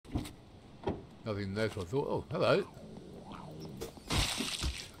Nothing, that's what I thought. Oh, hello.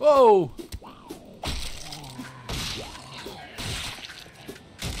 Whoa!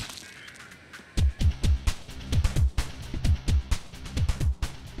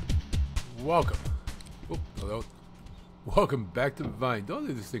 Welcome. Oh, hello. Welcome back to the vein. Do I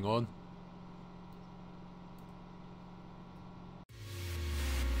leave this thing on?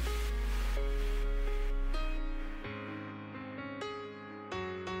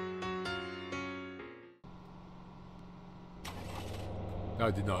 No,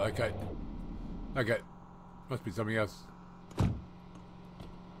 I did not. Okay. Okay. Must be something else. See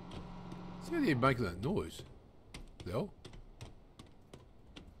how you're making that noise? No?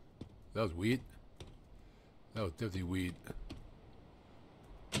 That was weird. That was definitely weird.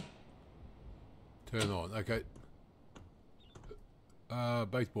 Turn on. Okay.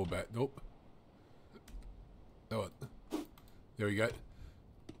 Baseball bat. Nope. No. There we go.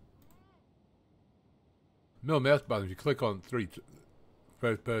 Middle mouse button. If you click on three,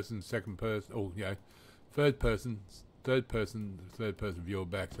 first person, second person. Oh, yeah. Third person, third person view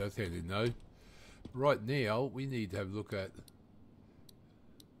back. So that's handy to know. Right now, we need to have a look at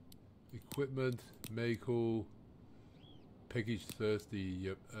equipment, medical, package thirsty.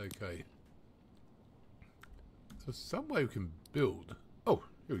 Yep. Okay. So some way we can build. Oh,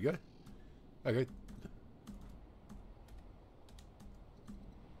 here we go. Okay.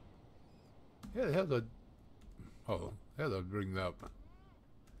 How the hell did I... Oh, how did I bring that up?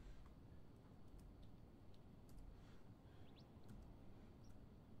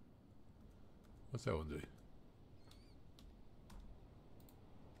 What's that one do?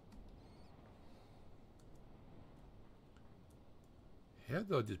 How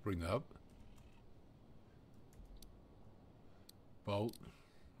did I just bring that up? Bolt.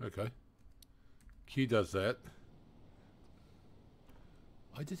 Okay. Q does that.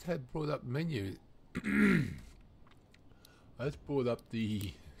 I just had brought up menu. I just brought up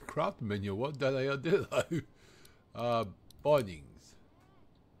the craft menu. What did I do though? Bindings.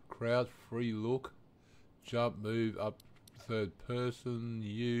 Crowd, free look. Jump, move, up, third person,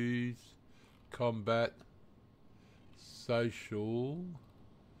 use, combat, social,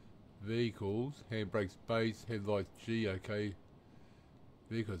 vehicles, handbrake space, headlights G, okay.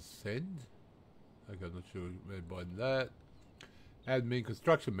 Vehicles send. Okay, I'm not sure what you mean by that. Admin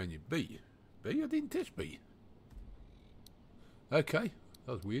construction menu. B. B? I didn't test B. Okay,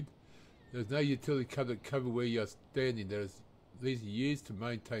 that was weird. There's no utility cover where you're standing. These are used to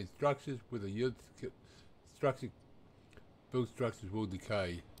maintain structures with a structure. Built structures will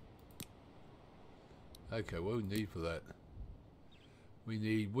decay. Okay, what do we need for that? We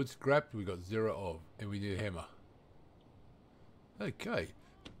need wood scrap, we got 0 of, and we need a hammer. Okay.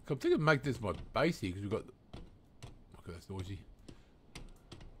 I'm thinking of make this my base here because we've got. Okay, that's noisy.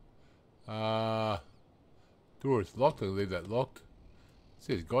 Door is locked. I'll leave that locked. It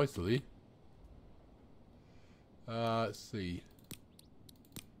says guys still here. Let's see.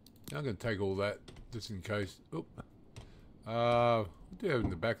 Now I'm going to take all that just in case. Oop. What do we have in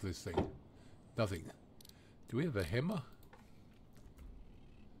the back of this thing? Nothing. Do we have a hammer?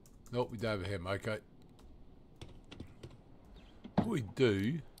 Nope, we don't have a hammer. Okay. What we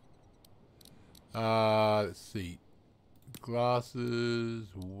do. Let's see. Glasses,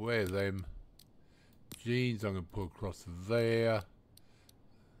 wear them. Jeans I'm going to put across there.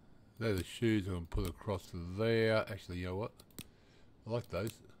 They're the shoes I'm going to put across there. Actually, you know what? I like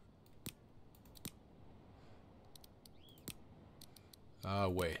those.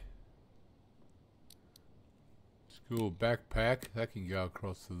 Where? School backpack. That can go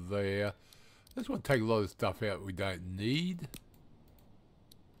across there. I just want to take a lot of stuff out we don't need.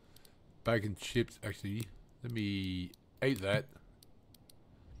 Bacon chips. Actually, let me eat that.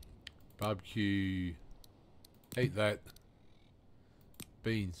 Barbecue. Eat that.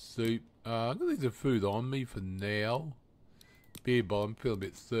 Bean soup. I'm going to leave the food on me for now. Beer bottle. I'm feeling a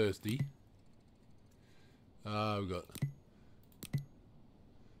bit thirsty. We've got...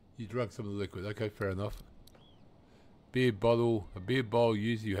 You drunk some of the liquid. Okay, fair enough. Beer bottle. A beer bottle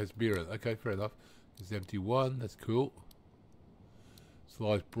usually has beer in it. Okay, fair enough. There's empty one. That's cool.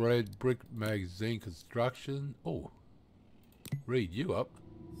 Sliced bread. Brick magazine construction. Oh. Read you up.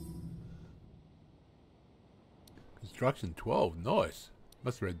 Construction 12. Nice.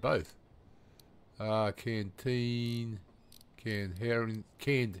 Must have read both. Canteen. Canned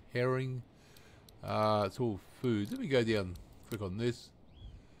herring. It's all food. Let me go down. Click on this.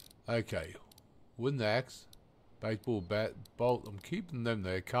 Okay. Wooden axe. Baseball bat. Bolt. I'm keeping them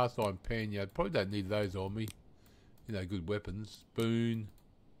there. Cast iron pan. Yeah, probably don't need those on me. You know, good weapons. Spoon.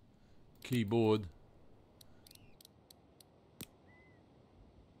 Keyboard.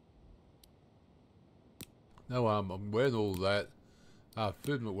 No, I'm wearing all that.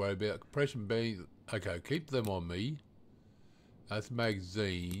 Food I'm not worried about. Compression beans. Okay, keep them on me. That's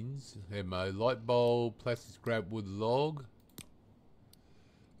magazines. Ammo. Light bulb. Plastic scrap wood log.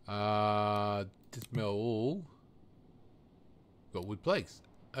 Dismantle all. Got wood planks.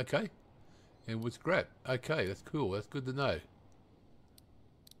 Okay. And wood scrap. Okay, that's cool. That's good to know.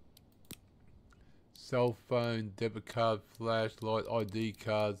 Cell phone, debit card, flashlight, ID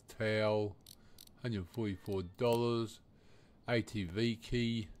cards, towel. $144. ATV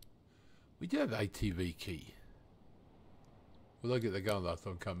key. We do have ATV key. Well, I get the gun last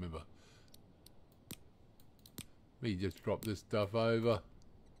time, can't remember. Me just drop this stuff over.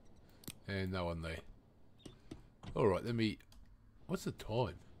 And no one there. Alright, let me... What's the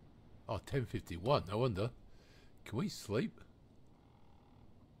time? Oh, 10:51, no wonder. Can we sleep?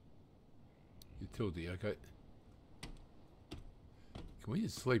 Utility, okay. Can we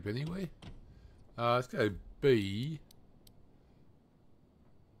just sleep anywhere? Let's go B.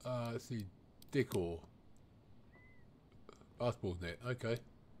 Let's see, decor. Basketball net, okay.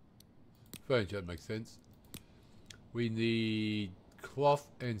 Furniture, that makes sense. We need cloth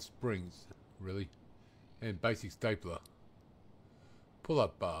and springs, really. And basic stapler.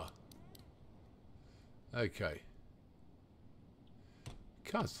 Pull-up bar. Okay.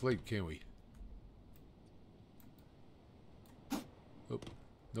 Can't sleep, can we? Nope.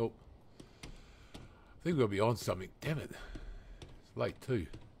 Nope. I think we'll be on something. Damn it. It's late too.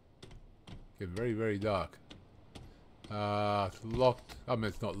 Getting very, very dark. It's locked. I mean,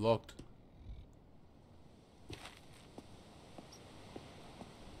 it's not locked.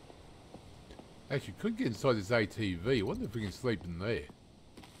 Actually, could get inside this ATV. I wonder if we can sleep in there.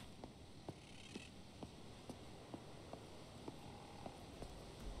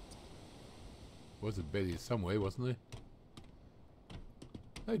 Was a bed here somewhere, wasn't there?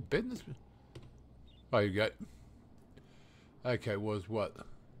 No bed in this. Oh, you go. Okay, it was what?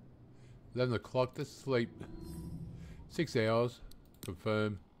 11 o'clock to sleep. 6 hours.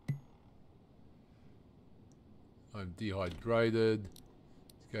 Confirm. I'm dehydrated.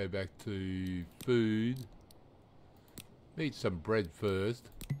 Let's go back to food. Eat some bread first.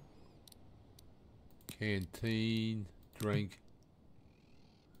 Canteen. Drink.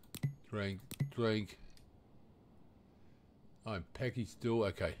 Drink. I'm packaged still.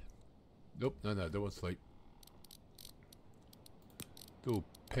 Okay. Nope. No, don't want to sleep. Still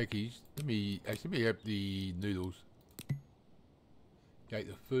packaged. Let me have the noodles. Okay,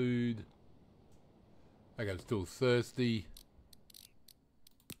 the food. Okay, I'm still thirsty.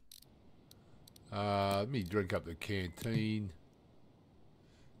 Let me drink up the canteen.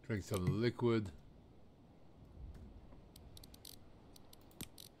 Drink some liquid.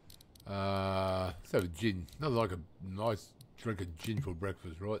 Let's have a gin. Not like a nice drink of gin for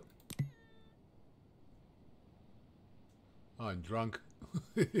breakfast, right? I'm drunk.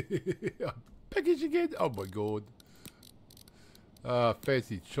 I'm packaged again. Oh my god.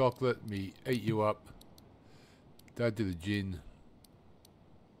 Fancy chocolate. Me eat you up. Don't do the gin.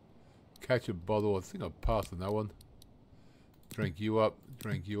 Catch a bottle. I think I passed on that one. Drink you up.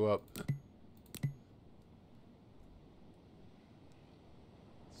 Drink you up.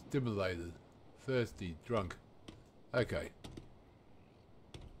 Stimulated. Thirsty. Drunk. Okay.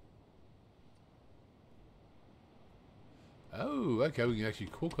 Oh, okay. We can actually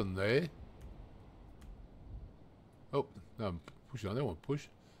cook on there. Oh, no, I'm pushing. I don't want to push.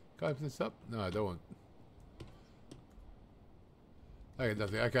 Can I open this up? No, I don't want. Okay,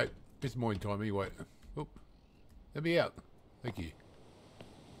 nothing. Okay. It's morning time anyway. Oop. Let me out. Thank you.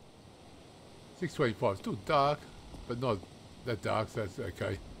 6:25. Still dark, but not that dark, so that's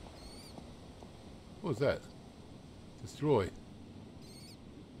okay. What was that? Destroy.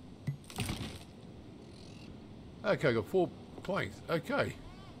 Okay, I got 4 planks. Okay.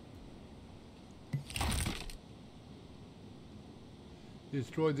 You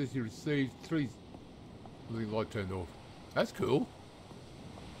destroyed this, you received 3... The light turned off. That's cool.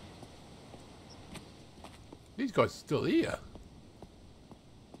 These guys are still here.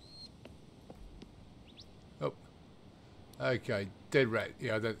 Oh. Okay, dead rat.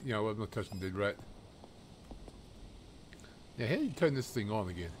 Yeah, I'm not touching dead rat. Now, how do you turn this thing on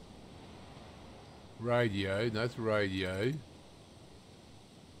again? Radio, that's radio.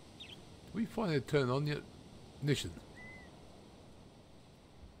 We find it turn on yet? Ignition.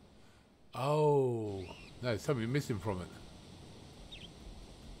 Oh, no, there's something missing from it.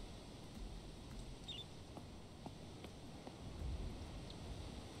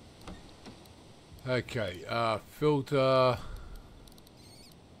 Okay, filter.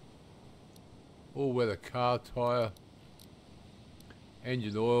 All-weather car tire.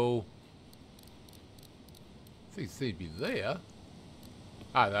 Engine oil. Things seem to be there.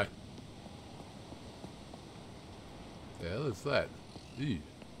 Ah, no. The hell is that? Ew.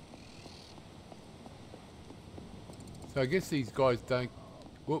 So I guess these guys don't...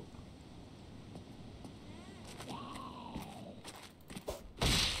 Whoop.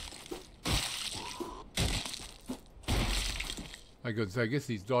 Oh god, so I guess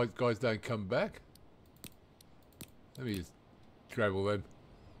these guys don't come back? Let me just grab all them.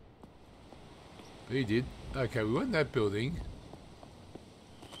 He did. Okay, we went in that building.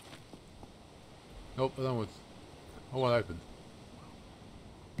 Nope, I don't want... I want open.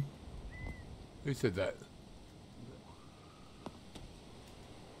 Who said that?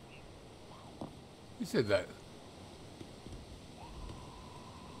 Who said that?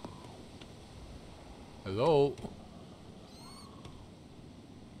 Hello?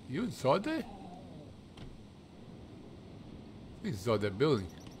 You inside there? Inside that building.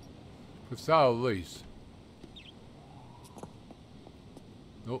 For sale lease.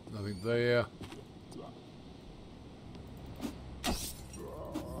 Nope, nothing there.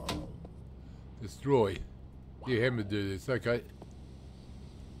 Destroy. You had me do this, okay.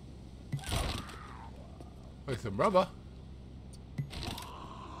 Like some rubber.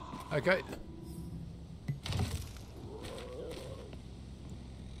 Okay.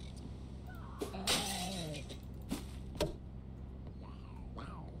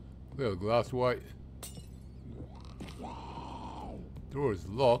 Little glass white. Door is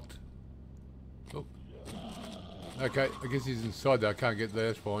locked. Oh. Okay, I guess he's inside there. I can't get there,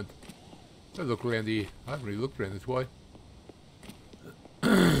 that's fine. Let's look around here. I haven't really looked around this way.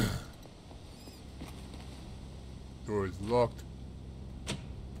 Door is locked.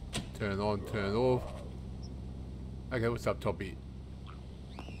 Turn on, turn off. Okay, what's up top here?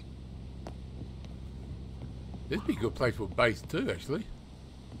 This would be a good place for a base too, actually.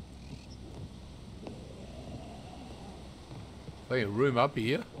 Plenty of room up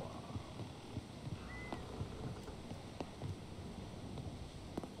here.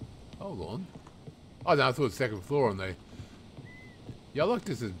 Hold on. Oh no, I thought second floor on there. Yeah, I like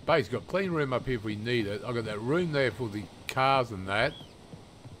this as base. Got plenty of room up here if we need it. I've got that room there for the cars and that.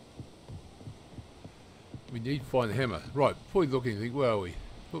 We need to find a hammer. Right, before we look anything, where are we?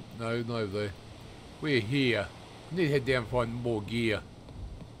 Oh, no, not over there. We're here. We need to head down and find more gear.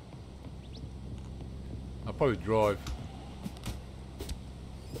 I'll probably drive.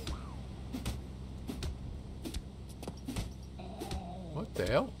 What the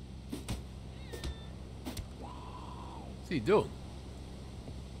hell? What's he doing?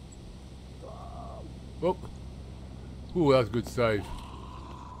 Oh. Ooh, that was a good save.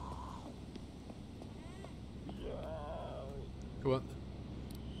 Come on.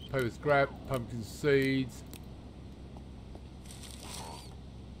 Paper scrap, pumpkin seeds.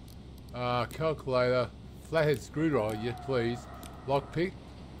 Calculator. Flathead screwdriver, yes please. Lockpick.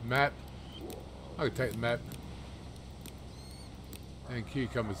 Map. I can take the map. And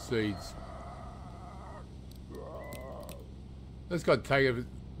cucumber seeds. Let's go take it. If it's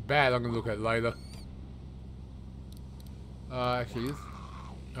bad, I'm going to look at it later. Actually,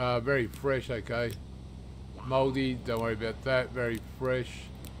 it's very fresh, okay. Moldy, don't worry about that. Very fresh.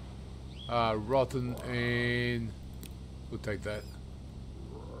 Rotten, and we'll take that.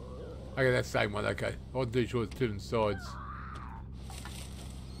 Okay, that's the same one, okay. I'll do sure it's two different sides.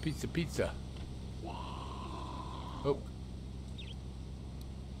 Pizza, pizza. Oh.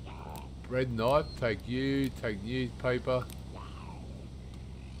 Bread knife, take newspaper.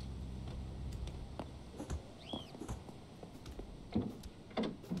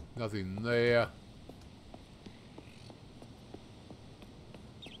 Nothing there.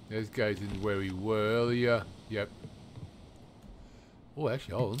 This goes in where we were earlier. Yep. Oh,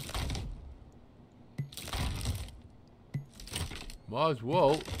 actually, hold on. Might as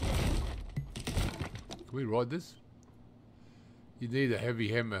well. Can we ride this? You need a heavy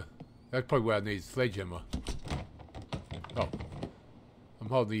hammer. That's probably where I need a sledgehammer. Oh. I'm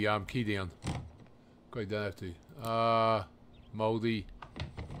holding the key down. Okay, don't have to. Moldy.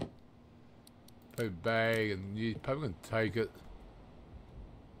 Paper bag and newspaper. I'm going to take it.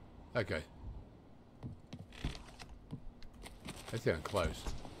 Okay. That's getting close.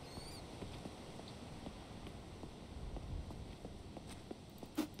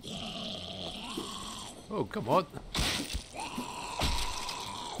 Oh, come on.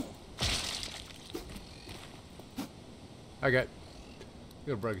 Okay.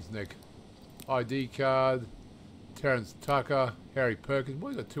 Gonna break his neck. ID card. Terrence Tucker. Harry Perkins.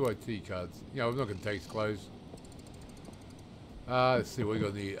 Why got two ID cards? You know, I'm not gonna take his clothes. Let's see what we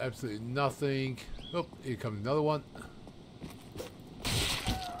got here. Absolutely nothing. Oh, here comes another one.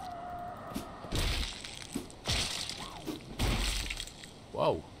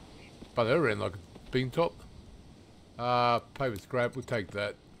 Whoa. But they're around like a bean top. Paper scrap, we'll take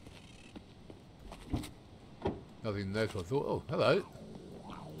that. Nothing there, so I thought. Oh, hello.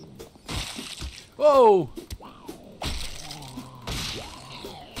 Whoa!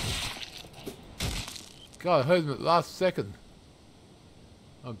 God, I heard him at the last second.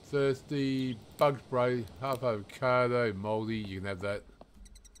 I'm thirsty. Bug spray, half avocado, mouldy. You can have that.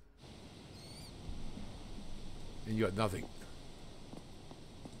 And you got nothing.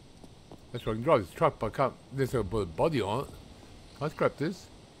 That's why I can drive this truck, but I can't necessarily put a body on it. Can I scrap this?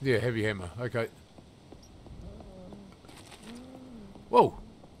 Yeah, heavy hammer. Okay. Whoa!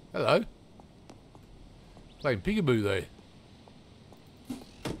 Hello. Playing peekaboo there.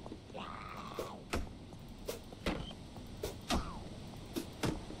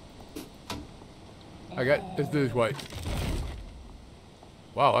 Okay, let's do this way.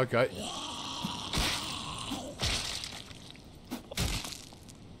 Wow, okay.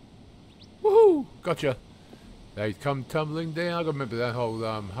 Woohoo! Gotcha. They come tumbling down. I gotta remember that whole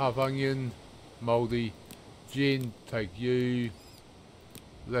half onion, mouldy, gin, take you,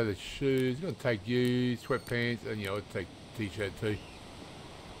 leather shoes, gonna take you, sweatpants, and I'll take t-shirt too.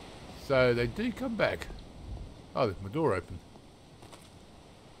 So they do come back. Oh, there's my door open.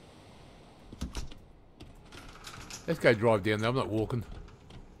 Let's go drive down there. I'm not walking.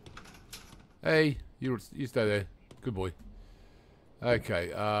 Hey, you stay there. Good boy. Okay,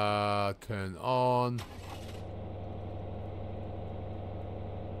 turn on.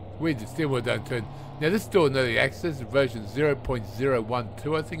 Weird that still don't turn. Now this is still an early access, version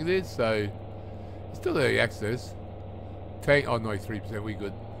 0.012 I think it is, so it's still early access. Tank, oh 93%, we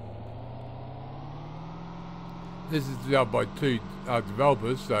good. This is developed by two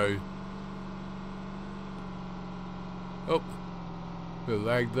developers, so oh, bit of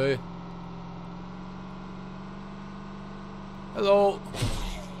lag there. Hello.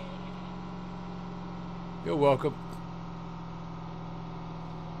 You're welcome.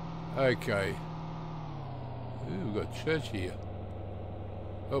 Okay. Ooh, we've got church here.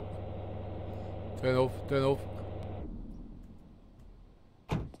 Oh. Turn off, turn off.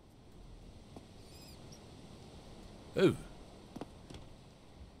 Oh.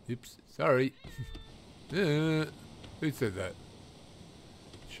 Oops, sorry. Who said that?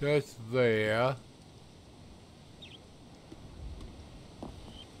 Church there.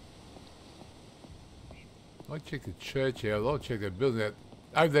 I'll check the church out. I'll check that building out.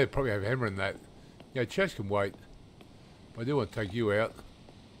 Over there probably have a hammer in that. Yeah, church can wait. But I do want to take you out.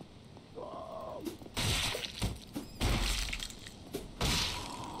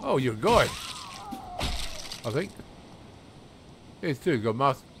 Oh, you're a guy. I think. Yeah, it's two. Got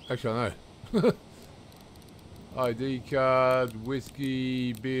mask. Actually, I know. ID card,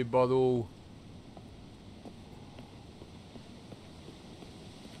 whiskey, beer bottle.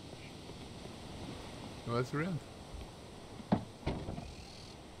 Oh, that's around.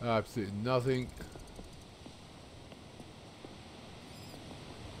 Absolutely nothing.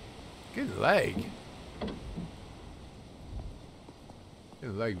 Getting lag.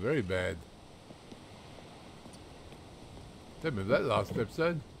 Getting lag very bad. Don't remember that last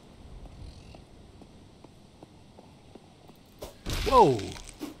episode. Whoa!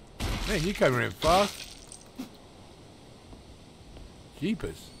 Man, you came around fast.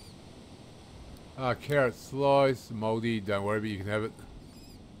 Jeepers. Carrot slice, mouldy, don't worry, but you can have it.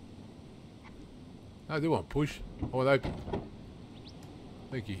 No, I do want push. I want open.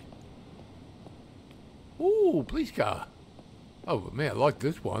 Thank you. Ooh, police car. Oh, man, I like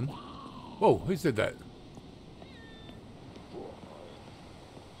this one. Whoa, who said that?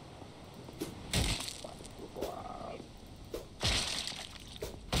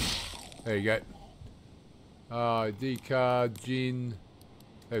 There you go. ID card, gin.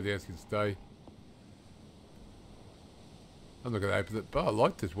 Everything else can stay. I'm not going to open it, but I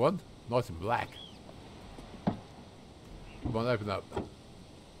like this one. Nice and black. Come on, open up.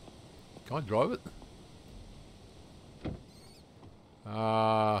 Can I drive it?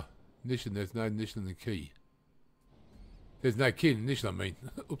 Ignition, there's no ignition in the key. There's no key in the ignition, I mean.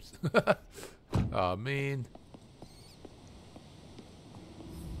 Oops. Oh, man.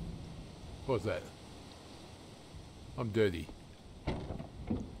 What's that? I'm dirty. Can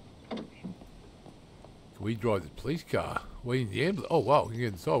we drive the police car? We in the ambulance. Oh wow, we can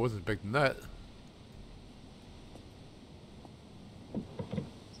get inside. I wasn't expecting that.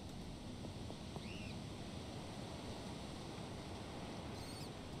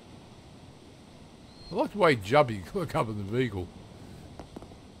 I like the way jumping look up in the vehicle.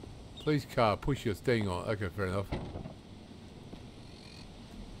 Police car, push your steering on. Okay, fair enough.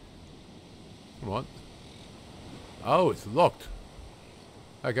 Come on. Oh, it's locked.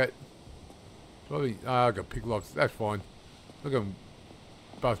 Okay. Probably, I got pick locks. That's fine. I'm going to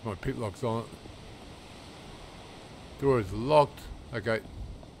bust my pick locks on it. Door is locked. Okay.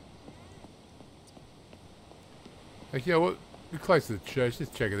 Actually, you know what? We're close to the church.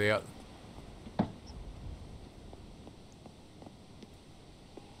 Let's check it out.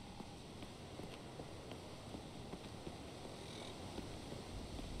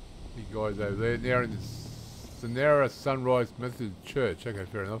 You guys over there. Now in the Sonera Sunrise Methodist Church. Okay,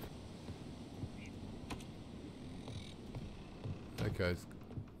 fair enough. Okay,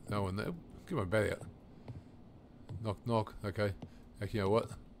 no one there. Get my bat out. Knock, knock. Okay. Actually, you know what?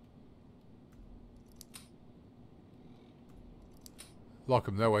 Lock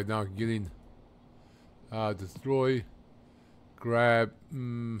them that way. Now I can get in. Destroy. Grab.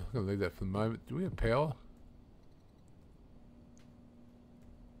 I'm going to leave that for the moment. Do we have power?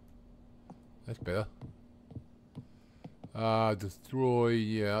 That's better. Destroy.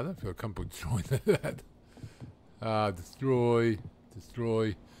 Yeah, I don't feel comfortable destroying that. Destroy. Destroy.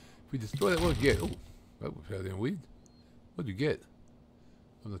 If we destroy that, what do we get? Oh, that was fairly weird. What do you get?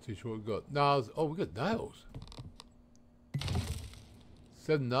 I'm not too sure what we got. Nails. Oh, we got nails.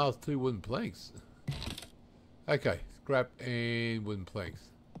 7 nails, 2 wooden planks. Okay, scrap and wooden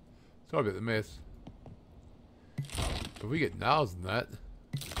planks. Sorry about the mess. But we get nails in that.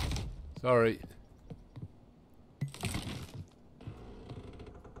 Sorry.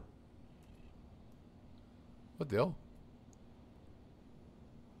 What the hell?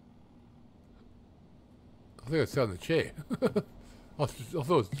 I think I sat on the chair. I thought it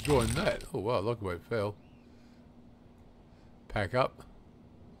was destroying that. Oh wow, look where it fell. Pack up.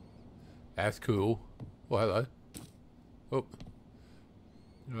 That's cool. Oh, hello. Oh.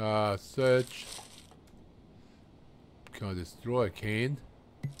 Search. Can I destroy? I can.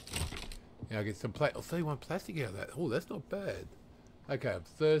 Now I get some I'll see one plastic out of that. Oh, that's not bad. Okay, I'm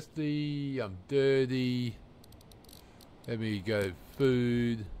thirsty. I'm dirty. Let me go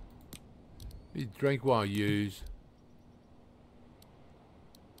food. Let me drink while I use.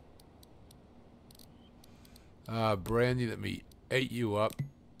 Brandy, let me eat you up.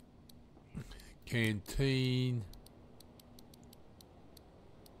 Canteen.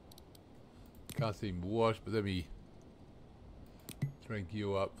 Can't seem wash, but let me drink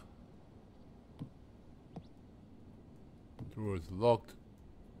you up. Drawer is locked.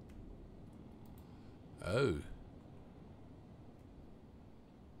 Oh.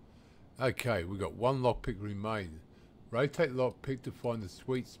 Okay, we've got 1 lockpick remaining. Rotate lockpick to find the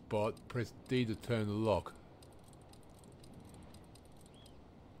sweet spot. Press D to turn the lock.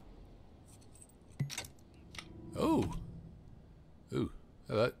 Oh. Ooh.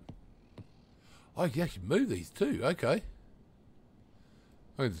 Hello. I can actually move these too. Okay.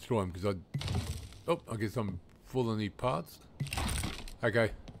 I'm going to destroy them because I guess I'm full of any parts.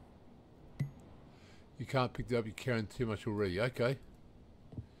 Okay. You can't pick it up. You're carrying too much already. Okay.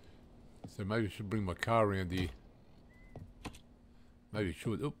 So maybe I should bring my car around here. Maybe I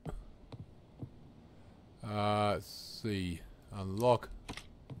should. Oop. Let's see. Unlock.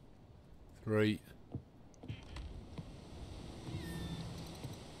 3.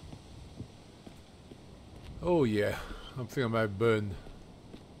 Oh yeah. I think I may have burned.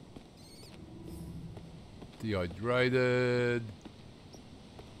 Dehydrated.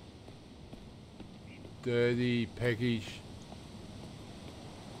 Dirty package.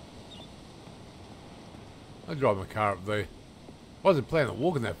 I drive my car up there. I wasn't planning on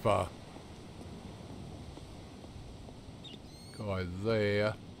walking that far. Guy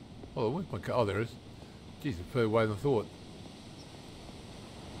there. Oh, where's my car? Oh, there it is. Jeez, it's further away than I thought.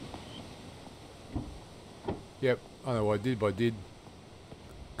 Yep, I know what I did, but I did.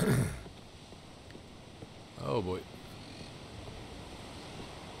 Oh boy.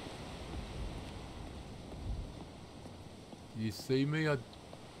 You see me? I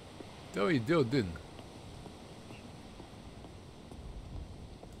know you didn't.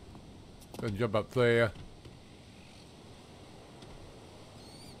 Gonna jump up there.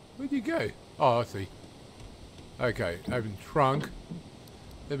 Where'd you go? Oh, I see. Okay, open trunk.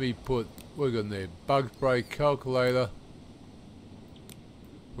 Let me put, what we got in there? Bug spray, calculator.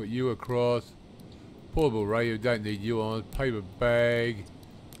 Put you across. Portable radio, don't need you on. Paper bag.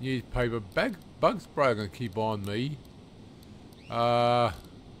 Newspaper bag. Bug spray I'm going to keep on me. Flat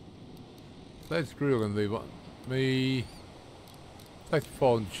screw I'm going to leave on me. Take the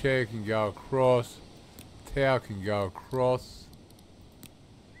folding chair can go across. Towel can go across.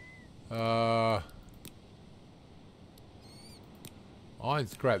 Iron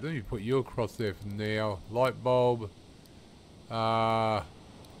scrap. Let me put you across there for now. Light bulb. Right,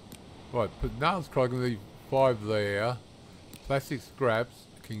 put nails. I'm going to leave 5 there. Plastic scraps.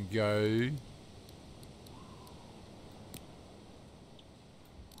 can go.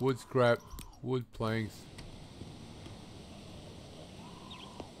 Wood scrap, wood planks.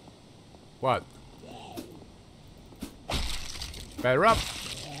 What? Batter up.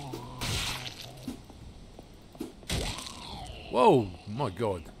 Whoa, my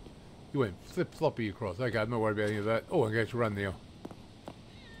God. You went flip-floppy across. Okay, I'm not worried about any of that. Oh, I'm going to run now.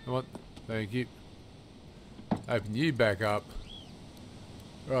 Come on. Thank you. Open you back up.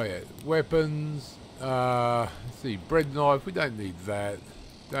 Right, yeah. Weapons. Let's see. Bread knife. We don't need that.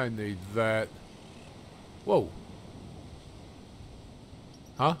 Don't need that. Whoa.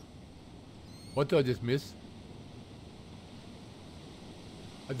 Huh? What did I just miss?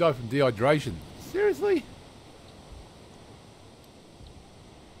 I died from dehydration. Seriously?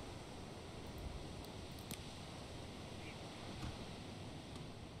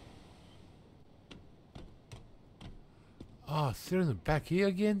 Oh, sitting in the back here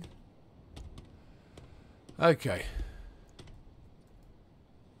again? Okay.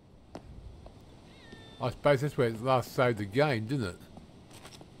 I suppose that's where it last saved the game, didn't it?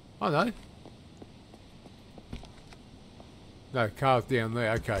 I know. No, car's down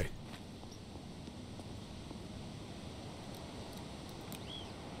there, okay.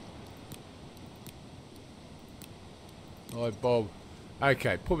 Hi, Bob.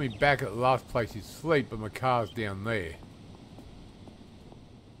 Okay, put me back at the last place you sleep, but my car's down there.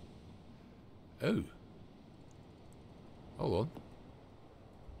 Oh. Hold on.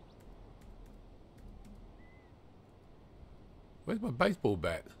 Where's my baseball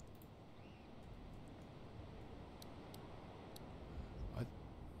bat?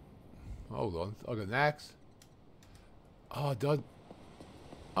 Hold on. I got an axe. Oh, did I...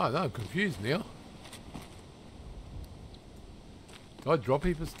 Oh, no, I'm confused now. Did I drop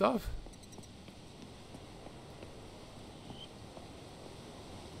heap of stuff?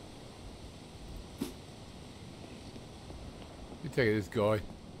 Let me take this guy.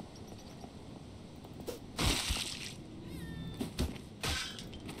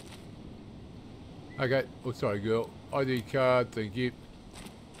 Okay. Oh, sorry, girl. ID card, thank you.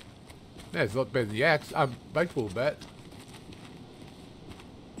 That's a lot better than the axe. Baseball bat.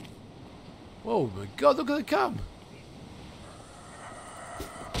 Oh my God, look at it come.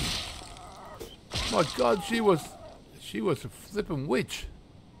 My God, she was a flippin' witch.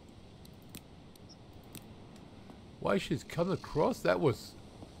 Why she's coming across? That was,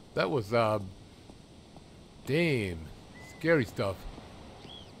 damn, scary stuff.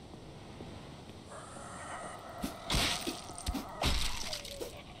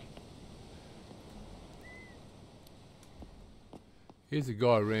 Here's a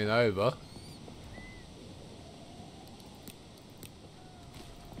guy I ran over.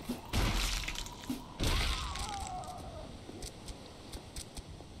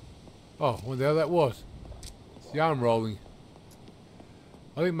 Oh, what the hell that was? It's the arm rolling.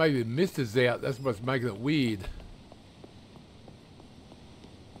 I think maybe the mist is out. That's what's making it weird.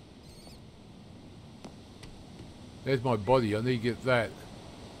 There's my body. I need to get that.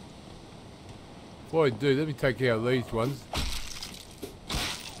 Before I do, let me take care of these ones.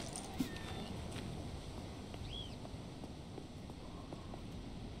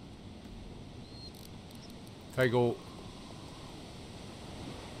 Take all.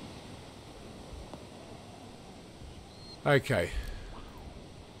 Okay.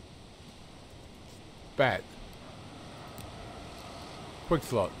 Bat. Quick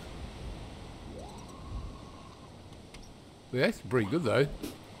slot. Yeah, that's pretty good though.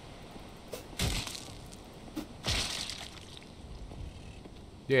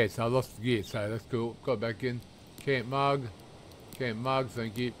 Yeah, so I lost the gear, so that's cool. Got back in. Camp mug. Camp mug,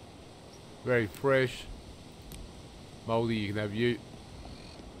 thank you. Very fresh. Moldy, you can have you.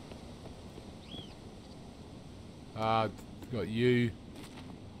 Got you.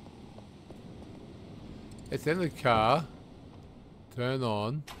 It's in the car. Turn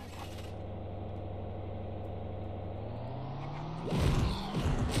on.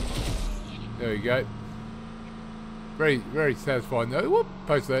 There we go. Very, very satisfying though. Whoop,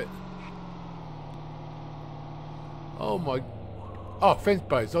 post that. Oh my. Oh, fence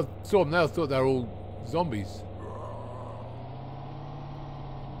posts. I saw them now. I thought they were all zombies.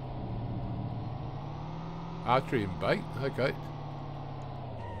 Archery and bait, okay.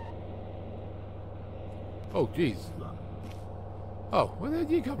 Oh, jeez. Oh, where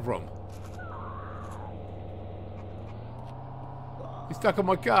did you come from? He's stuck in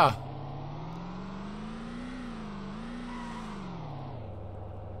my car.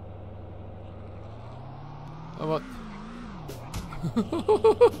 Come on.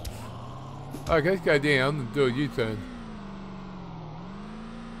 Okay, let's go down and do a U-turn.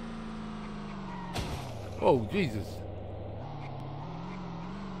 Oh, Jesus.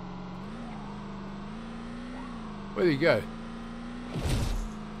 Where'd he go?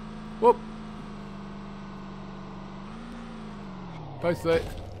 Whoop. Post that.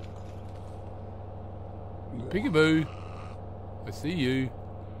 Peekaboo. I see you.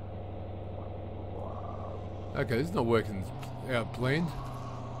 Okay, this is not working out planned.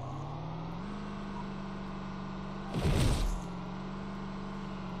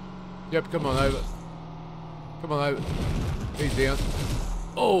 Yep, come on over. Come on over. He's down.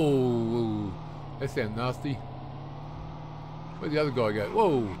 Oh, that sounds nasty. Where'd the other guy go?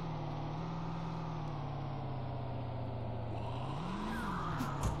 Whoa.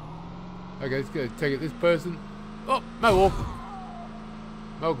 Okay, let's go take it this person. Oh, Mohawk.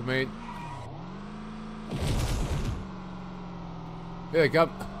 Mohawk man. There they come.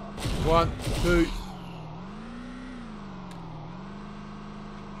 1, 2.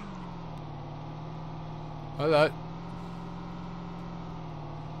 Hello.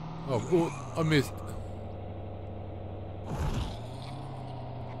 Oh, good. I missed.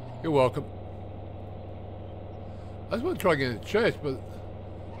 You're welcome. I just want to try getting to church, but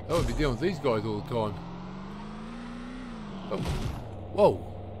I would be dealing with these guys all the time. Oh. Whoa.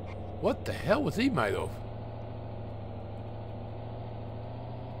 What the hell was he made of?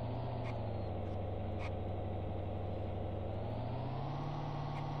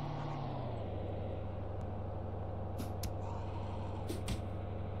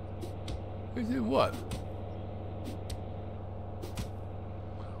 Who's in what?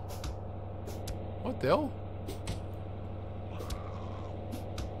 What the hell?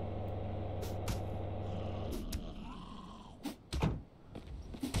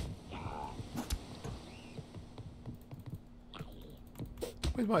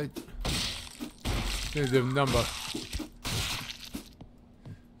 Where's my... There's a number.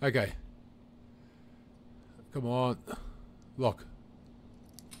 Okay. Come on. Lock.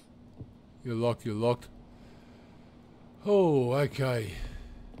 You're locked, you're locked. Oh, okay.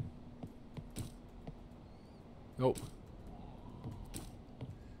 Nope.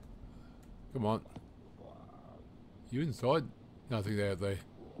 Come on. You inside? Nothing out there.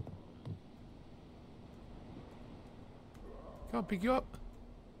 Can't pick you up.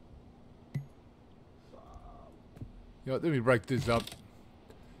 Yeah, let me break this up.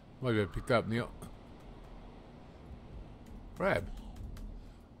 Maybe I picked up now. Grab.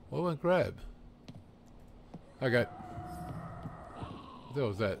 Why won't grab? Okay. What the hell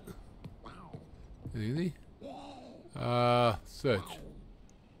was that? Anything? Search.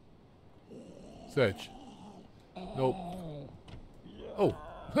 Search. Nope. Oh!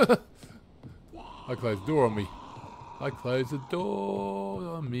 I closed the door on me. I closed the door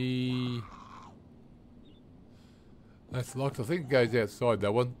on me. That's locked. I think it goes outside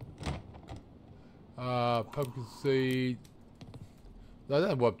that one. Pumpkin seed. I don't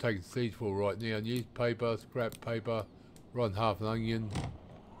know what I'm taking seeds for right now. Newspaper, scrap paper, rotten half an onion.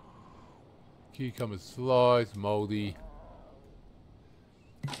 Cucumber slice, mouldy.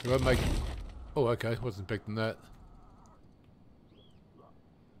 Do I make... Oh, okay. Wasn't expecting that.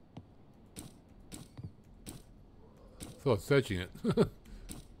 Thought I was searching it.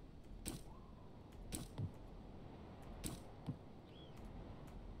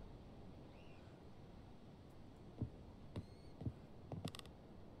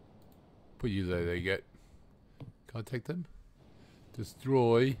 Put you there, there you go. Can't take them.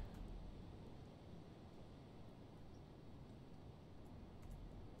 Destroy.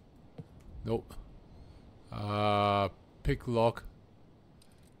 Nope. Pick lock.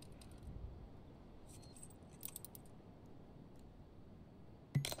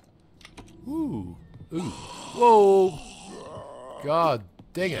 Ooh. Ooh. Whoa. God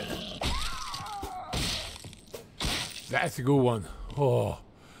dang it. That's a good one. Oh.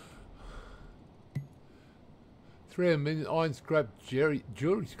 3 million iron scrap jewelry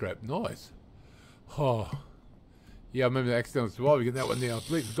scrap. Nice. Oh. Yeah, I remember the accidental survivor getting that one now. I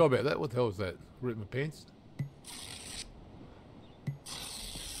completely forgot about that. What the hell was that? Ripped my pants.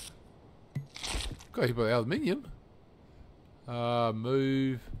 Got hit by the aluminium.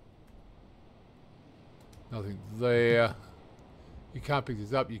 Move. Nothing there. You can't pick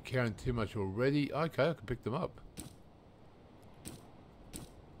this up. You're carrying too much already. Okay, I can pick them up.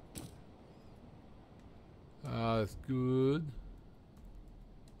 That's good.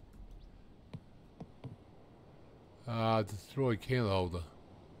 Destroy candle holder.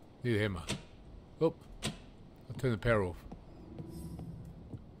 Need a hammer. Oh, I'll turn the power off.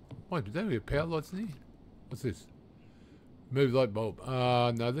 Wait, but don't we have power lights in here? What's this? Move light bulb.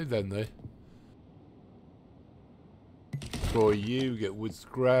 No, leave that in there. For you, get wood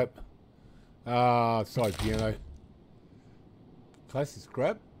scrap. Side piano. Plastic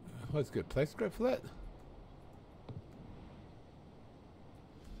scrap. Let's get plastic scrap for that.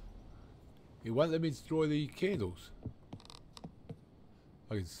 It won't let me destroy the candles.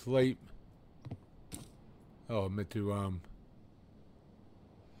 I can sleep. Oh, I meant to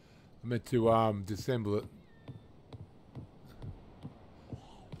disassemble it.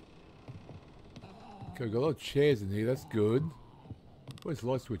 Okay, got a lot of chairs in here, that's good. Where's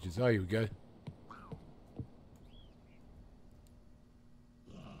light switches? Oh, here we go.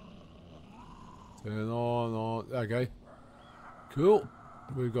 Turn on, okay. Cool.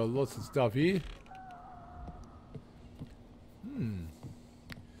 We've got lots of stuff here.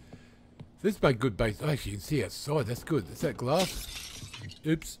 This made good base. Oh, actually, you can see outside. That's good. Is that glass?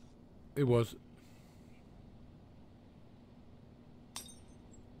 Oops. It was.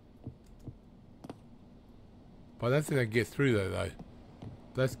 But I don't think I can get through there, though.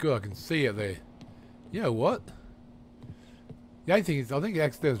 That's good. I can see it there. You know what? The only thing is, I think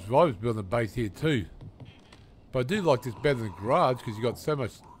Accidental Survivor's building a base here, too. But I do like this better than the garage, because you got so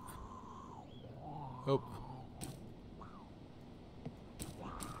much... Oh.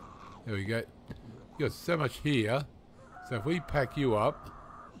 There we go. You got so much here. So if we pack you up,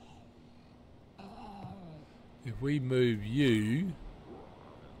 if we move you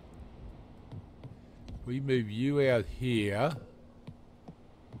out here,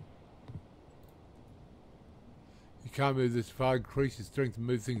 you can't move this far, increase your strength to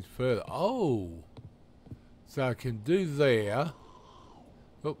move things further. Oh! So I can do there.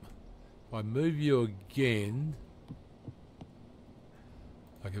 Oh, if I move you again,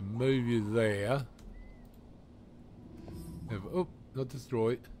 I can move you there. Oh, not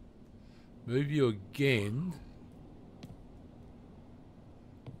destroy. Move you again.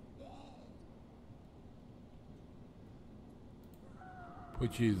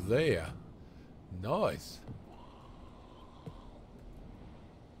 Put you there. Nice.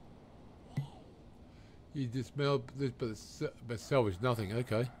 You just smell this, but salvage nothing.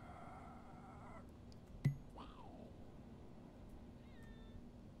 Okay.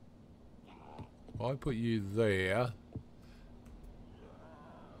 If I put you there.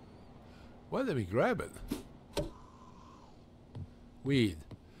 Why let me grab it? Weird.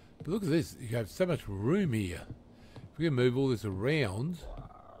 But look at this. You have so much room here. If we can move all this around.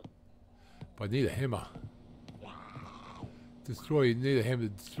 But I need a hammer. Destroy. You need a hammer to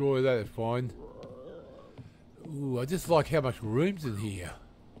destroy that. That's fine. Ooh, I just like how much room's in here.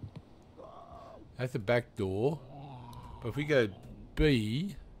 That's the back door. But if we go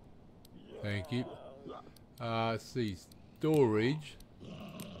B, thank you. Let's see, storage.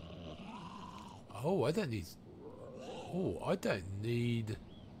 Oh, I don't need. Oh, I don't need.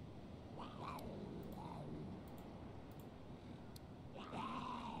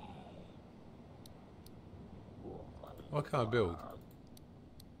 I can't build.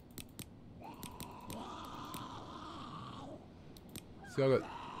 So I got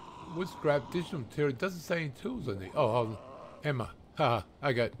wood scrap, additional material. It doesn't say any tools on there. Oh, hammer. Haha.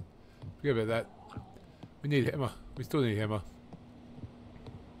 Okay. Forget about that. We need a hammer. We still need a hammer.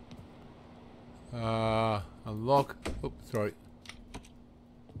 Unlock. Oops, sorry.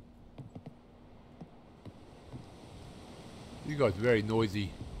 You guys are very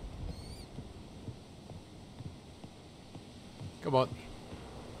noisy. Come on.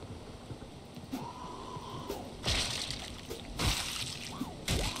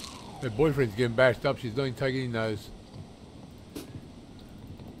 Her boyfriend's getting bashed up. She's not even taking any notice.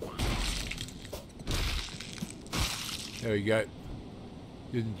 There we go.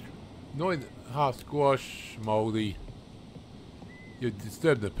 You're half squash, mouldy. You're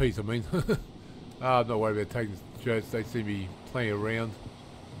disturbing the peace, I mean. I'm not worried about taking shirts. They see me playing around.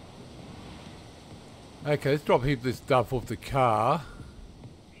 Okay, let's drop a heap of this stuff off the car.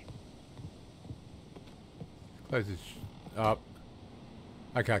 Close this up.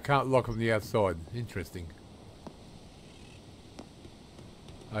 Okay, I can't lock from the outside. Interesting.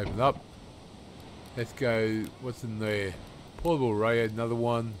 Open up. Let's go. What's in there? Portable radio, another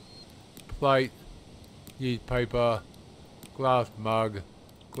one. Plate. Newspaper. Glass mug.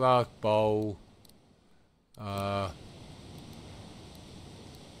 Glass bowl.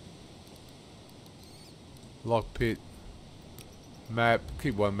 Lock pit. Map.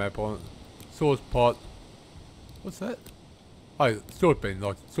 Keep one map on it. Sauce pot. What's that? Oh, saucepan,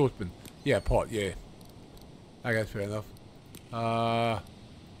 like saucepan. Yeah, pot, yeah. Okay, that's fair enough.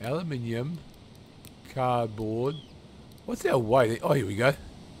 Aluminium. Cardboard. What's our weight? Oh, here we go.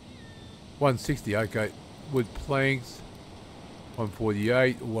 160, okay. Wood planks.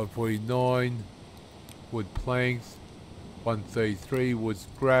 148 or 149. Wood planks. 133. Wood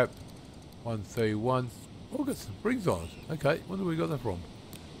scrap. 131. Oh, got some springs on it. Okay, wonder where we got that from.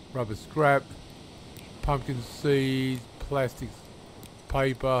 Rubber scrap, pumpkin seeds, plastics,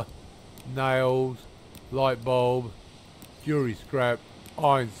 paper, nails, light bulb, jewelry scrap,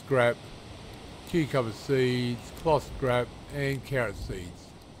 iron scrap, cucumber seeds, cloth scrap, and carrot seeds.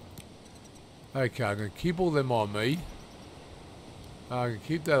 Okay, I'm going to keep all them on me. I'm going to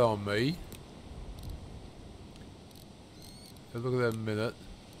keep that on me. Let's look at that in a minute.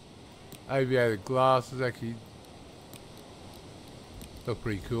 Aviator glasses actually look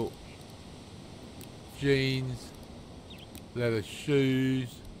pretty cool. Jeans, leather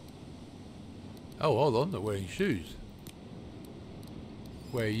shoes. Oh, hold on, they're wearing shoes.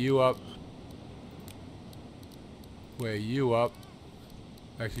 Wear you up. Wear you up.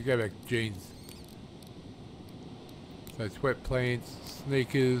 Actually, go back to jeans. So sweat pants,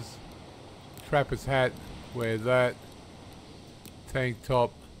 sneakers, trapper's hat, wear that. Tank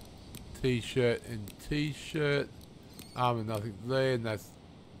top, t-shirt and t-shirt. Armor, nothing there, and that's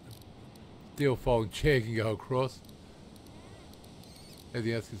steel folding chair can go across.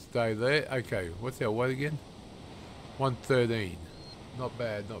 Everything else can stay there. Okay, what's our weight again? 113. Not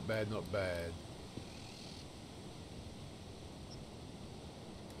bad, not bad, not bad.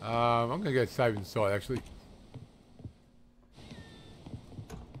 I'm gonna go save inside actually.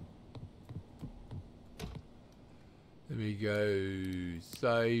 Let me go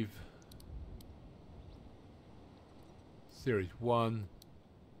save. Series 1.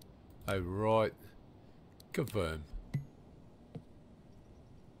 Overwrite. Confirm.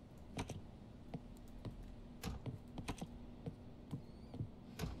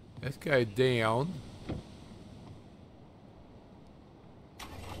 Let's go down.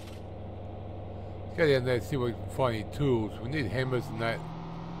 Let's go down there and see if we can find any tools. We need hammers and that.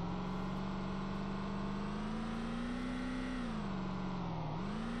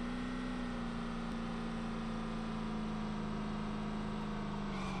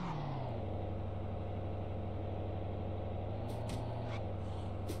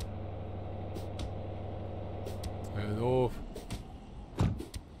 Turn it off.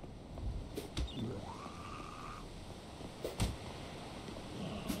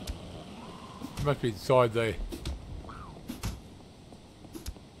 It must be inside there. It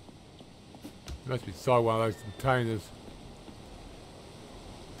must be inside one of those containers.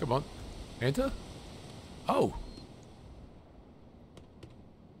 Come on. Enter? Oh.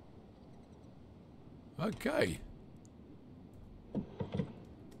 Okay.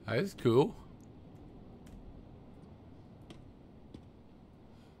 That's cool.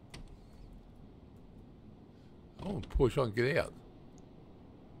 I want to push on and get out.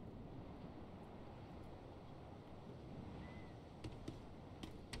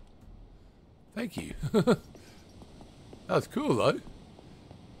 Thank you. That was cool though.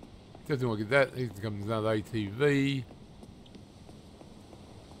 Doesn't want to get that. Here comes another ATV.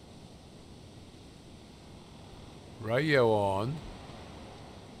 Radio on.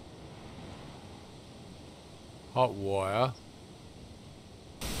 Hot wire.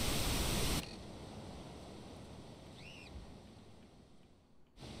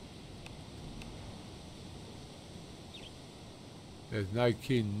 There's no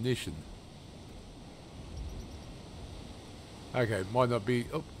ignition. Okay, might not be.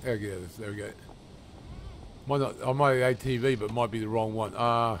 Oh, there we go. There we go. Might not. I might have ATV, but might be the wrong one.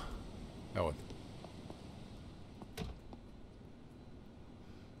 That one.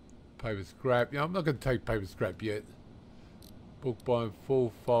 Paper scrap. Yeah, I'm not going to take paper scrap yet. Bookbind,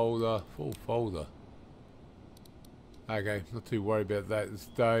 full folder. Full folder. Okay, not too worried about that at this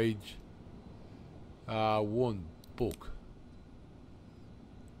stage. One book.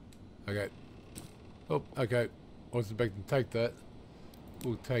 Okay. Oh, okay. I wasn't expecting to take that.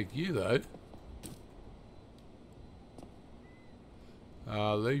 We'll take you though.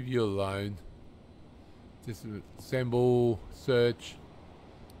 Leave you alone. Just assemble, search.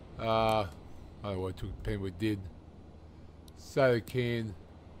 I don't know why I took a pen, we did. Soda can.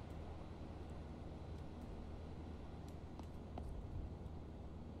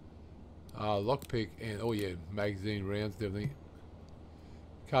 Lockpick and, oh yeah, magazine rounds and everything.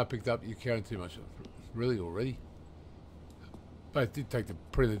 Car picked up, you're carrying too much. Really, already? But I did take the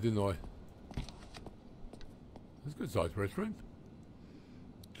printer, didn't I? That's a good sized restroom.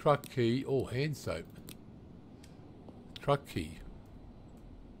 Truck key, oh, hand soap. Truck key.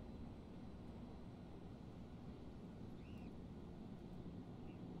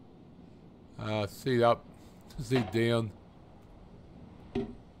 Seat up, seat down.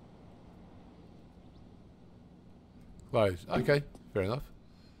 Close. Okay, fair enough.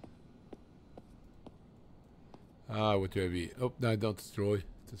 What do we have here? Oh, no, don't destroy.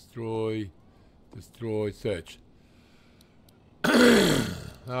 Destroy. Destroy. Search.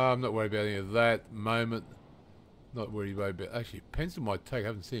 I'm not worried about any of that at the moment. Not worried about... Actually, pencil might take. I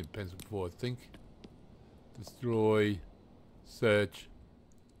haven't seen a pencil before, I think. Destroy. Search.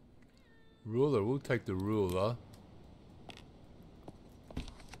 Ruler. We'll take the ruler.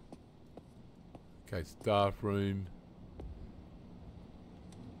 Okay, staff room.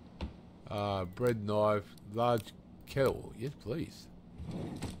 Bread knife. Large kettle. Yes, please.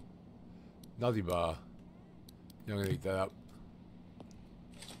 Nutty bar. I'm going to eat that up.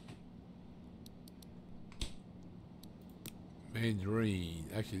 Mandarin.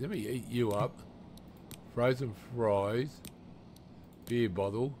 Actually, let me eat you up. Frozen fries. Beer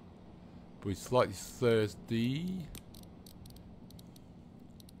bottle. We're slightly thirsty.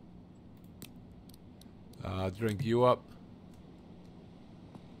 Drink you up.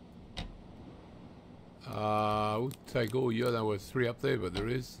 We'll take all you. I don't know there's 3 up there, but there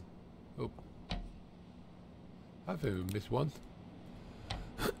is. Oh. I think we missed one.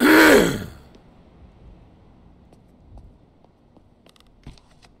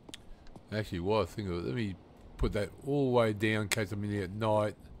 Actually, what I think of it, let me put that all the way down in case I'm in here at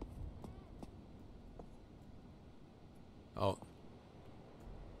night. Oh.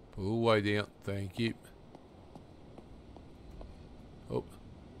 Put all the way down, thank you. Oh.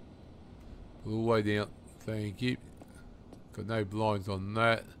 Put all the way down, thank you. Got no blinds on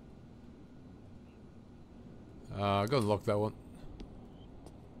that. I gotta lock that one.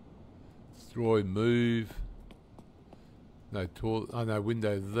 Destroy, move. No toilet. Oh, no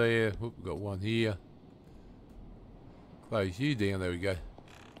window there. Oop, we've got one here. Close you down. There we go.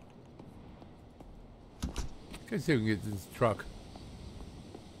 Let's see if we can get this truck.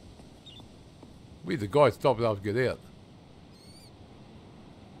 We the guy stopped after to get out.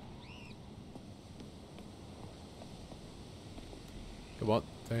 Come on.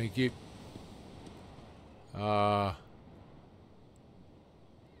 Thank you.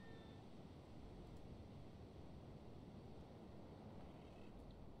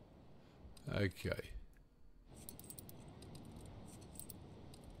 Okay.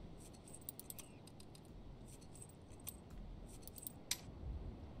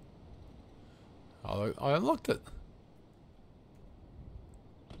 I unlocked it.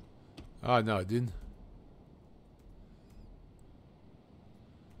 Oh, no, I didn't.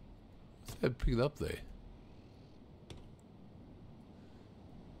 What's that pick it up there?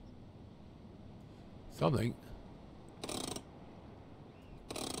 Something.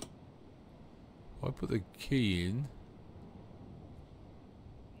 I put the key in.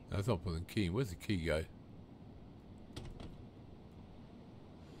 No, that's not putting the key in. Where's the key go?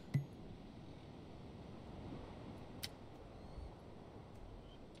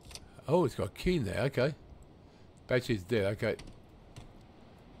 Oh, it's got a key in there. Okay. Battery's dead. Okay.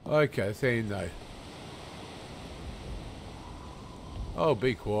 Okay, that's how you know. Oh,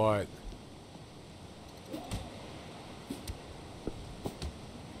 be quiet.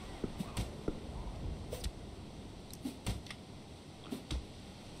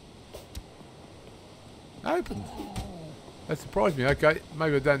 Opened. That surprised me. Okay,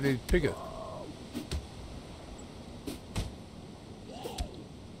 maybe I don't need to pick it.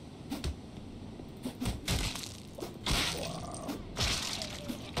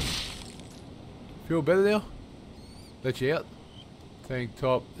 Feel better now? Let you out. Tank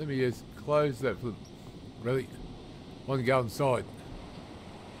top. Let me just close that. Really? Want to go inside?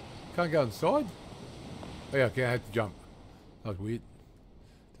 Can't go inside? Oh yeah, okay, I had to jump. That was weird.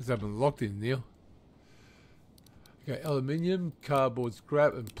 Just haven't locked in now. Okay, aluminium, cardboard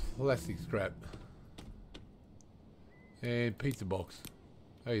scrap, and plastic scrap. And pizza box.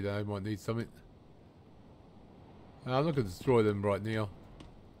 Hey, you know, I might need something. I'm not going to destroy them right now.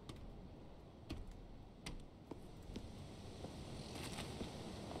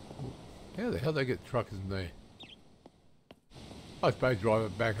 How the hell do they get truckers in there? I suppose drive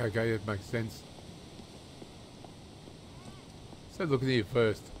it back. Okay, that makes sense. So looking here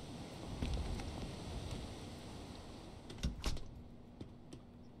first.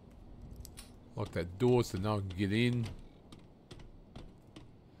 Lock that door so no one can get in.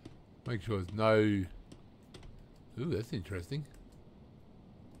 Make sure there's no... Ooh, that's interesting.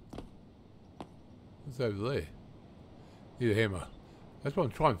 What's over there? Need a hammer. That's what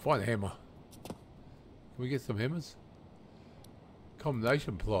I'm trying to find, a hammer. Can we get some hammers?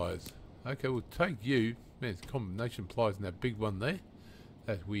 Combination pliers. Okay, we'll take you. Man, it's combination pliers in that big one there.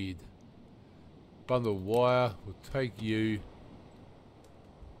 That's weird. Bundle of wire. We'll take you.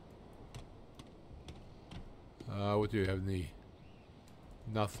 What do you have in there?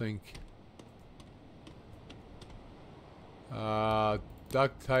 Nothing.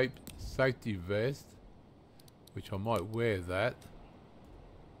 duct tape safety vest, which I might wear that.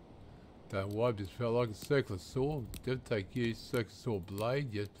 Don't wipe, just felt like a circular saw. Don't take use, circular saw blade,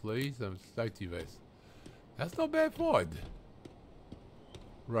 yes please, safety vest. That's not bad find.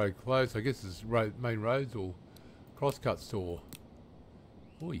 Road close, I guess it's main roads or crosscut saw.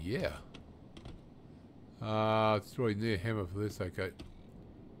 Oh yeah. Destroy near hammer for this, okay.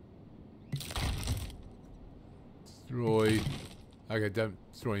 Destroy. Okay, don't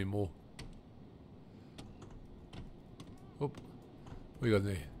destroy anymore. Oop. What you got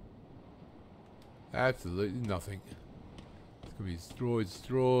there? Absolutely nothing. It's gonna be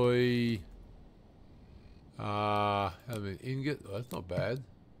destroy. Element ingot. Oh, that's not bad.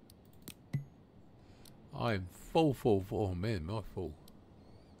 I am full. Oh man, my full.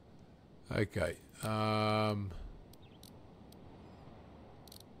 Okay.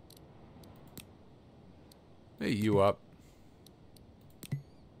 Meet you up.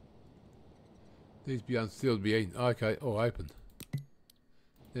 These be unsealed, be eaten. Okay, or open.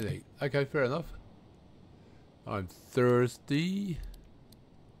 Then eat. Okay, fair enough. I'm thirsty.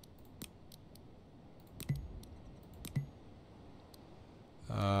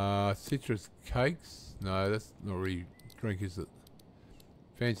 Citrus cakes. No, that's not really drink, is it?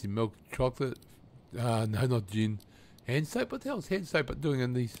 Fancy milk chocolate. No, not gin. Hand soap? What the hell's hand soap doing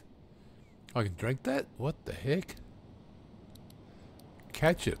in these? I can drink that? What the heck?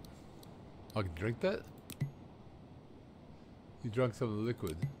 Ketchup. I can drink that? You drank some of the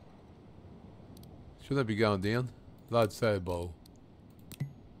liquid. Shouldn't that be going down? Large soda bowl.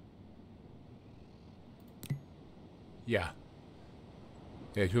 Yeah.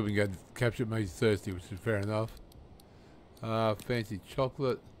 Yeah, should be going to capture me thirsty, which is fair enough. Fancy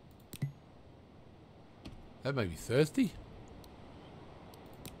chocolate. That made me thirsty.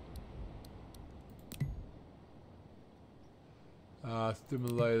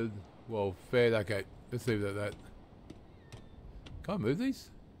 Stimulated. Well, fed. Okay, let's leave it at that. Can I move these?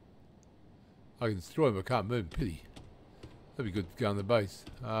 I can destroy them, but I can't move them. Pity. That'd be good to go on the base.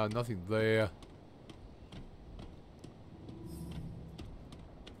 Nothing there.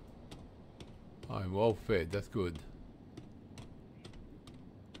 I'm well fed, that's good.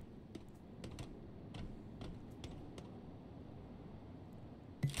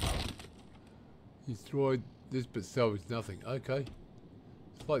 Destroyed this but salvaged nothing. Okay.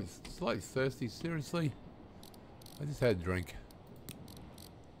 Slightly thirsty, seriously? I just had a drink.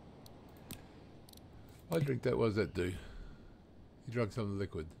 If I drink that, what does that do? You drank some of the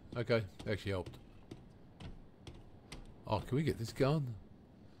liquid. Okay, actually helped. Oh, can we get this going?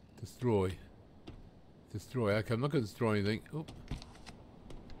 Destroy. Destroy. Okay, I'm not going to destroy anything. Oop.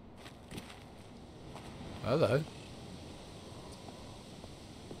 Hello.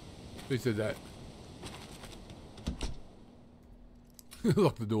 Who said that?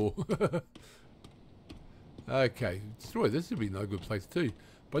 Lock the door. Okay, destroy. This would be no good place too.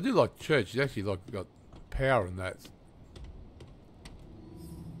 But I do like church. It's actually like got power in that.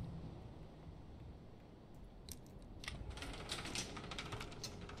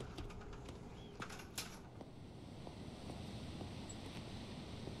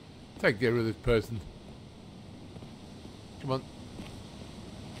 Get rid of this person. Come on.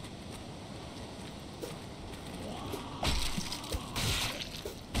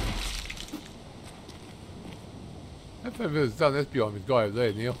 If it's done, that's behind this guy over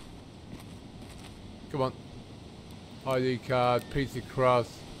there, Neil. Come on. ID card, pizza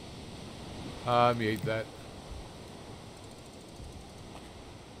crust. Let me eat that.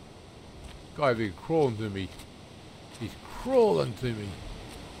 Guy over here crawling to me. He's crawling to me.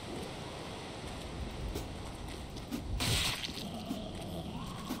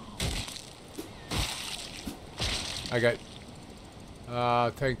 Okay.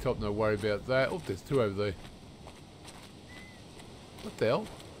 Tank top, no worry about that. Oh, there's two over there. What the hell?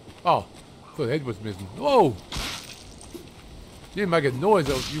 Oh, I thought the head was missing. Whoa! You didn't make a noise,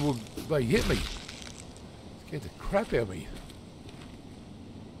 you will, they hit me. Scared the crap out of me.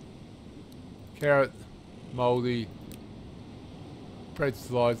 Carrot, mouldy, bread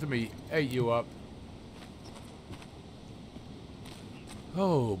slice, let me eat you up.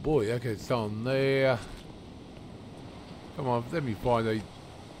 Oh boy, okay, something there. Come on, let me find a...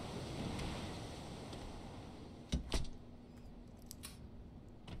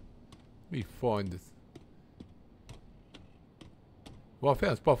 Let me find this. Well, I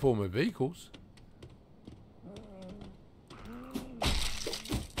found a spot for all my vehicles.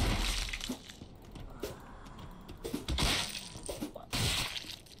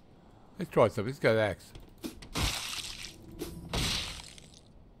 Let's try something. Let's go to axe.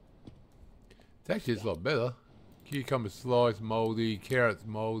 It's actually a lot better. Cucumber slice, mouldy. Carrots,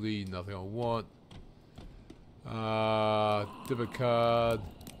 mouldy. Nothing I want. Dipper card.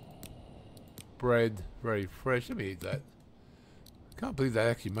 Bread, very fresh. Let me eat that. Can't believe that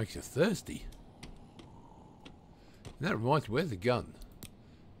actually makes you thirsty. And that reminds me, where's the gun?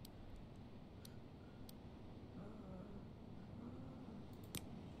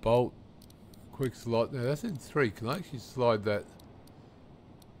 Bolt. Quick slot. Now that's in 3. Can I actually slide that?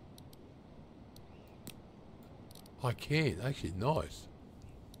 I can. Actually, nice.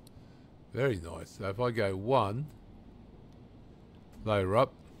 Very nice. So if I go 1, lower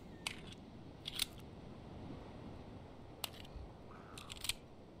up.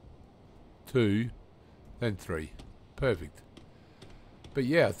 2, then 3. Perfect. But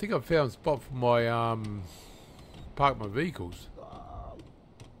yeah, I think I found a spot for my park my vehicles.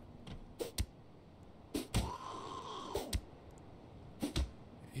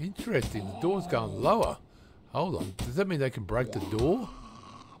 Interesting, the door's going lower. Hold on, does that mean they can break the door?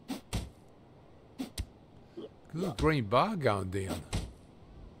 Little green bar going down.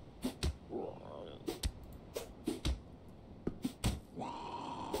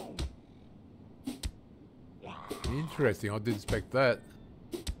 Interesting, I didn't expect that.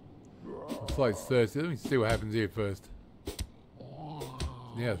 Looks like it's thirsty. Let me see what happens here first.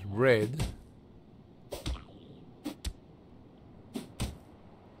 Now it's red.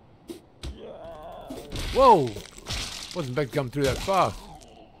 Whoa! Wasn't back to come through that fast.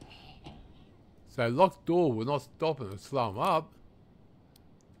 So locked door will not stop him and slow him up.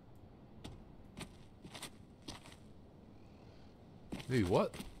 Need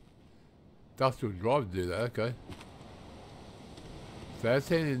what? Industrial drive to do that, okay. So that's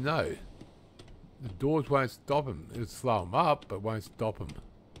handy to know. The doors won't stop him. It'll slow him up, but won't stop him.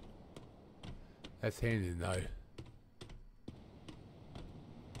 That's handy to know.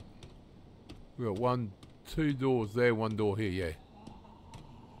 We've got 2 doors there, 1 door here, yeah.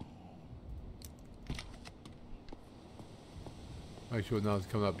 Make sure no one's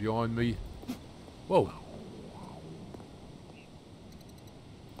coming up behind me. Whoa.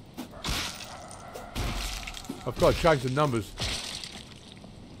 I've got to change the numbers.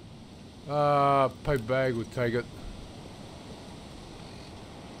 Paper bag would take it.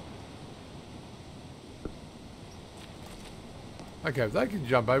 Okay, if they can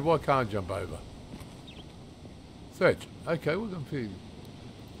jump over, why can't I jump over? Search. Okay, we're going to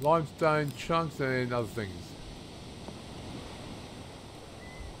limestone chunks and other things.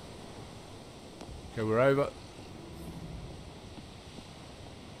 Okay, we're over.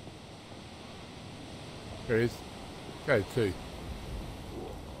 There it is. Go 2.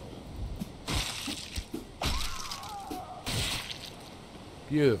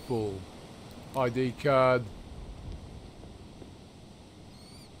 Beautiful. ID card.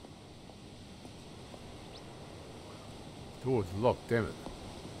 Door is locked, damn it.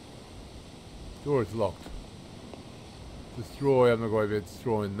 Door is locked. Destroy, I'm not going to be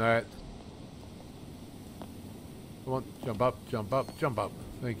destroying that. Come on, jump up, jump up, jump up.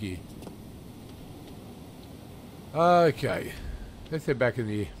 Thank you. Okay, let's head back in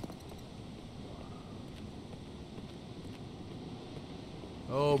here.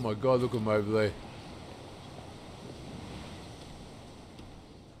 Oh my god, look at him over there.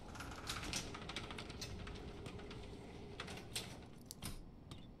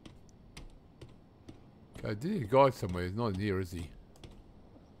 Okay, there's a guy somewhere. He's not in here, is he?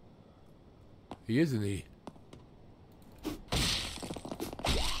 He isn't he?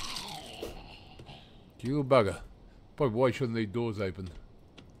 You little bugger. Probably why shouldn't leave doors open.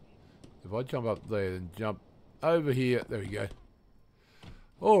 If I jump up there and jump over here, there we go.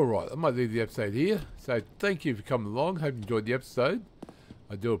 Alright, I might leave the episode here. So thank you for coming along. Hope you enjoyed the episode.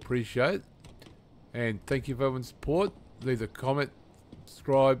 I do appreciate it. And thank you for everyone's support. Leave a comment,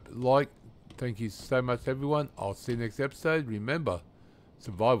 subscribe, like. Thank you so much everyone. I'll see you next episode. Remember,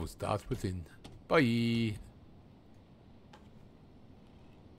 survival starts within. Bye.